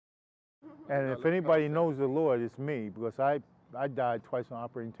And if anybody knows the Lord, it's me, because I died twice on the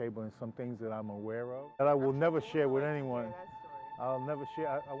operating table and some things that I'm aware of that I will never share with anyone. I'll never share,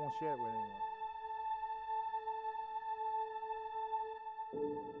 I won't share it with anyone.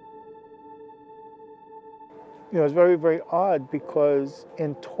 You know, it's very, very odd because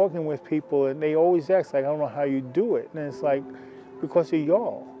in talking with people, and they always ask, like, I don't know how you do it. And it's like, because of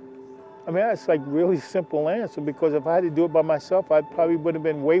y'all. I mean, that's like really simple answer, because if I had to do it by myself, I probably would have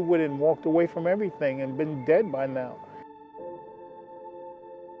been wayward and walked away from everything and been dead by now.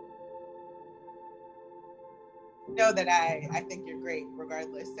 Know that I think you're great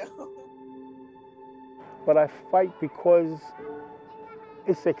regardless, so. But I fight because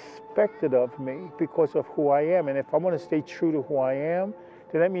it's expected of me because of who I am. And if I want to stay true to who I am,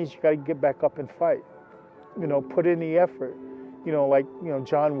 then that means you got to get back up and fight. You know, put in the effort. You know, like, you know,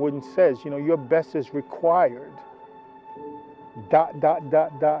 John Wooden says, you know, your best is required. ...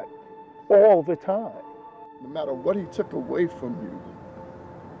 all the time. No matter what he took away from you,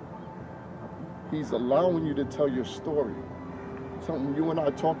 he's allowing you to tell your story. Something you and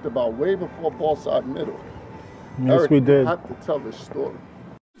I talked about way before Ballside Middle. Yes, Eric, we did. You have to tell this story.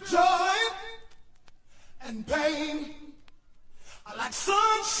 Joy and pain are like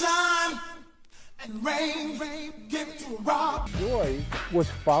sunshine and rain. Give to rock. Joy was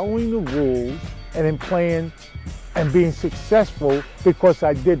following the rules and then playing and being successful because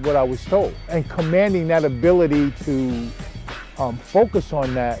I did what I was told. And commanding that ability to focus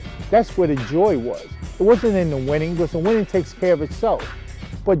on that, that's where the joy was. It wasn't in the winning, because the winning takes care of itself.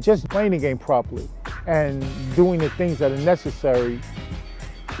 But just playing the game properly and doing the things that are necessary,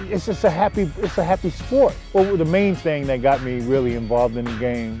 it's just a happy sport. Well, the main thing that got me really involved in the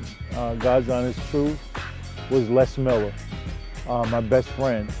game, God's honest truth, was Les Miller, my best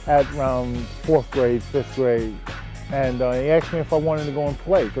friend, at around 4th grade, 5th grade. And he asked me if I wanted to go and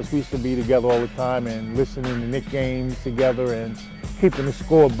play, because we used to be together all the time and listening to Knick games together and keeping the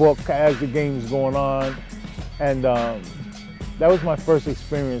scorebook as the game's going on. And that was my first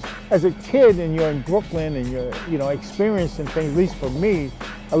experience. As a kid, and you're in Brooklyn and you're, you know, experiencing things, at least for me,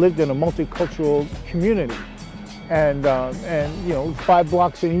 I lived in a multicultural community. And you know, 5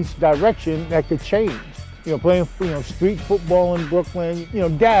 blocks in each direction, that could change. You know, playing, you know, street football in Brooklyn. You know,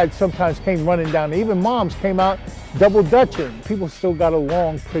 dads sometimes came running down. Even moms came out double dutching. People still got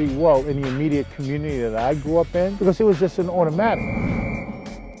along pretty well in the immediate community that I grew up in, because it was just an automatic.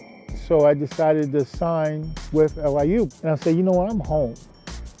 So I decided to sign with LIU. And I said, you know what, I'm home.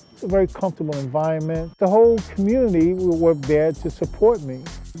 It's a very comfortable environment. The whole community were there to support me.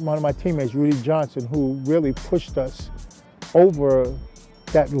 One of my teammates, Rudy Johnson, who really pushed us over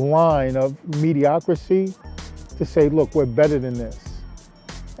that line of mediocrity to say, look, we're better than this.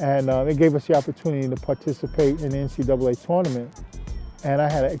 And it gave us the opportunity to participate in the NCAA tournament. And I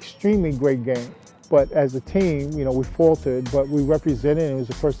had an extremely great game. But as a team, you know, we faltered, but we represented, and it was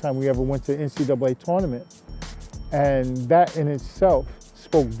the first time we ever went to the NCAA tournament. And that in itself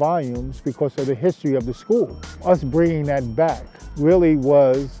spoke volumes because of the history of the school. Us bringing that back really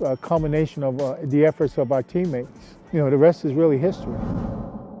was a combination of the efforts of our teammates. You know, the rest is really history.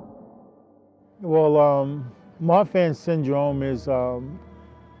 Well, Marfan syndrome is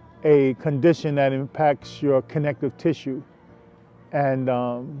a condition that impacts your connective tissue, and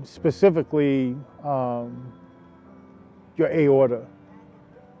specifically your aorta.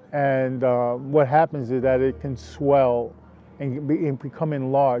 And what happens is that it can swell and become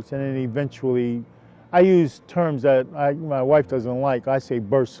enlarged, and then eventually, I use terms that my wife doesn't like. I say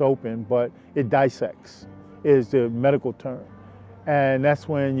bursts open, but it dissects, is the medical term. And that's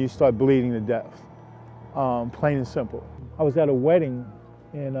when you start bleeding to death, plain and simple. I was at a wedding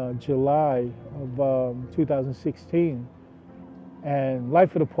in July of 2016, and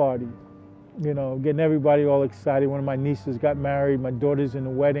life of the party, you know, getting everybody all excited. One of my nieces got married, my daughter's in the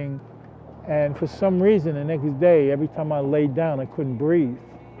wedding, and for some reason the next day, every time I laid down, I couldn't breathe.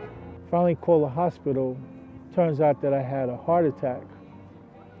 Finally called the hospital. Turns out that I had a heart attack.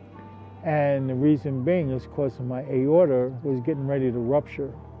 And the reason being is because my aorta was getting ready to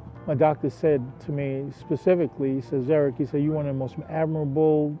rupture. My doctor said to me specifically, he says, Eric, he said, you're one of the most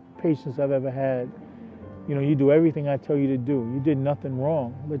admirable patients I've ever had. You know, you do everything I tell you to do. You did nothing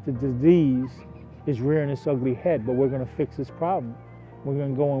wrong, but the disease is rearing its ugly head, but we're gonna fix this problem. We're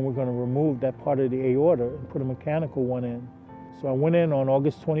gonna go and we're gonna remove that part of the aorta and put a mechanical one in. So I went in on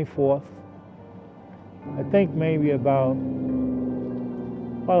August 24th. I think maybe about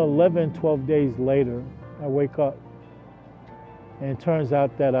 11, 12 days later, I wake up, and it turns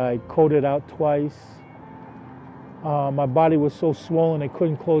out that I coded out twice. My body was so swollen they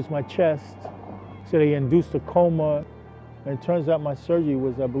couldn't close my chest, so they induced a coma. And it turns out my surgery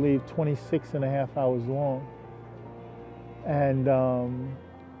was, I believe, 26.5 hours long. And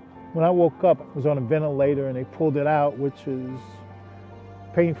when I woke up, I was on a ventilator and they pulled it out, which was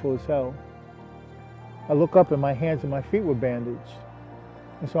painful as hell. I look up and my hands and my feet were bandaged.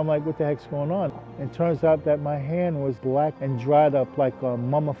 And so I'm like, what the heck's going on? And it turns out that my hand was black and dried up like a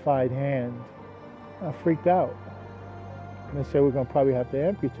mummified hand. I freaked out. And they said, we're gonna probably have to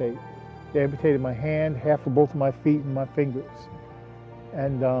amputate. They amputated my hand, half of both of my feet and my fingers.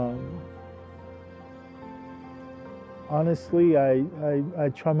 And honestly,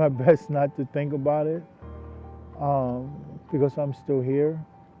 I try my best not to think about it because I'm still here.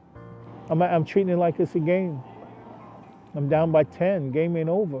 I'm treating it like it's a game. I'm down by 10, game ain't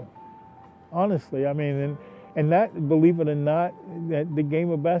over. Honestly, I mean, and that, believe it or not, that the game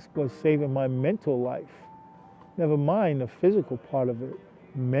of basketball is saving my mental life. Never mind the physical part of it.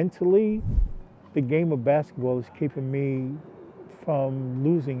 Mentally, the game of basketball is keeping me from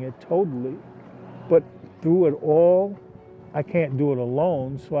losing it totally. But through it all, I can't do it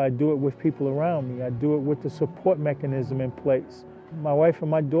alone, so I do it with people around me. I do it with the support mechanism in place. My wife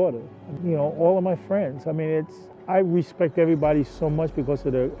and my daughter, you know, all of my friends. I mean, I respect everybody so much because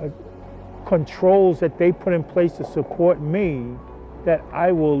of the controls that they put in place to support me that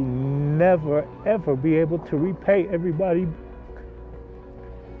I will never, ever be able to repay everybody.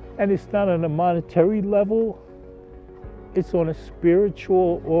 And it's not on a monetary level, it's on a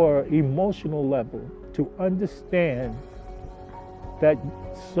spiritual or emotional level to understand that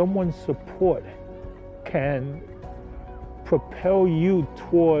someone's support can propel you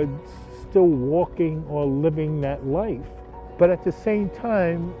towards still walking or living that life. But at the same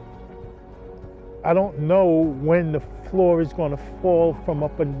time, I don't know when the floor is going to fall from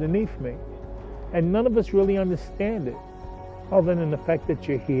up underneath me. And none of us really understand it, other than the fact that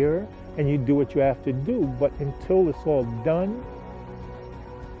you're here and you do what you have to do. But until it's all done,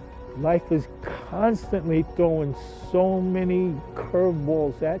 life is constantly throwing so many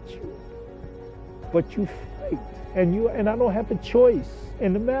curveballs at you. But you fight, and I don't have a choice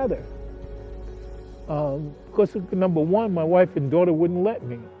in the matter. Because number one, my wife and daughter wouldn't let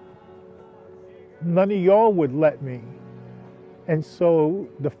me. None of y'all would let me. And so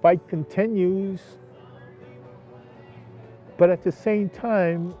the fight continues. But at the same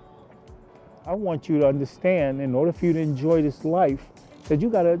time, I want you to understand, in order for you to enjoy this life, that you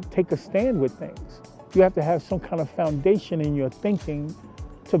got to take a stand with things. You have to have some kind of foundation in your thinking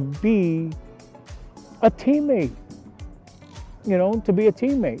to be a teammate. You know, to be a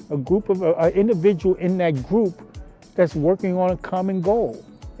teammate, a group of an individual in that group that's working on a common goal,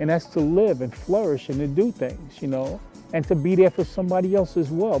 and that's to live and flourish and to do things, you know, and to be there for somebody else as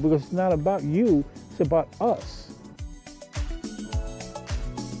well, because it's not about you, it's about us.